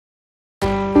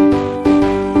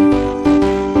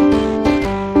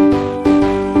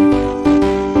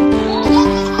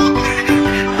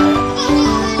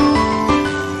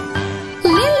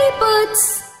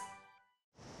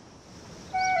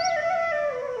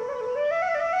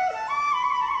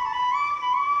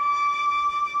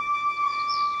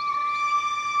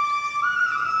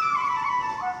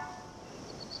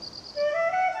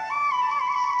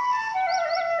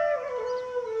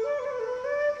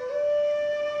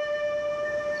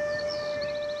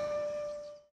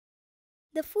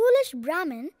The Foolish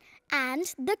Brahmin and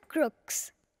the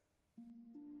Crooks.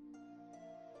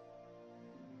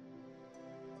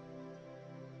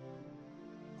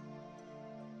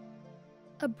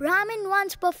 A Brahmin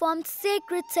once performed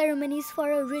sacred ceremonies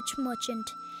for a rich merchant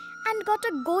and got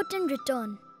a goat in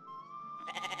return.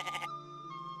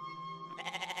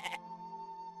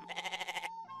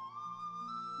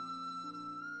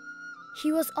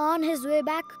 He was on his way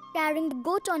back carrying the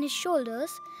goat on his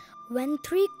shoulders when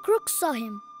 3 crooks saw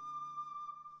him.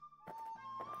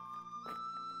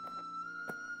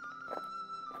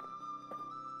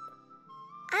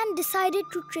 And decided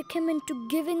to trick him into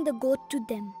giving the goat to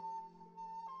them.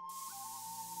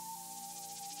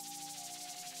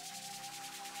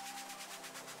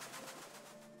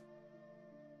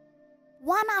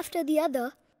 One after the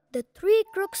other, the 3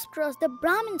 crooks crossed the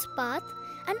Brahmin's path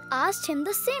and asked him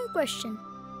the same question.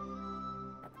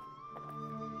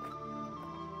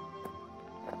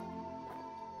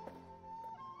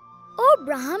 "Oh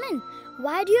Brahmin,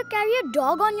 why do you carry a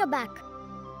dog on your back?"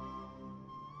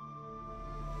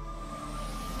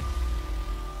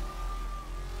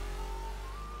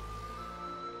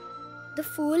 The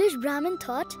foolish Brahmin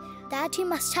thought that he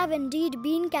must have indeed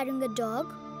been carrying a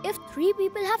dog if 3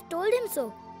 people have told him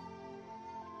so.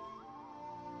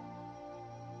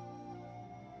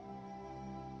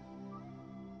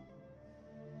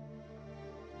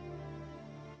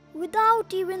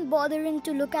 Without even bothering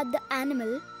to look at the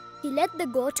animal, he let the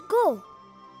goat go.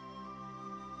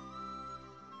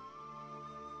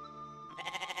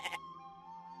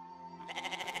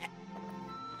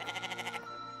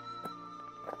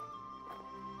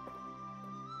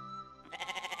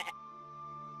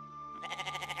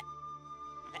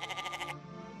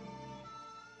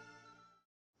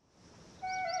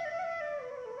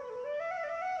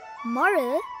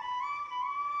 Moral: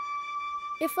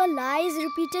 if a lie is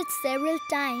repeated several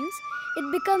times, it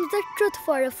becomes the truth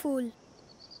for a fool.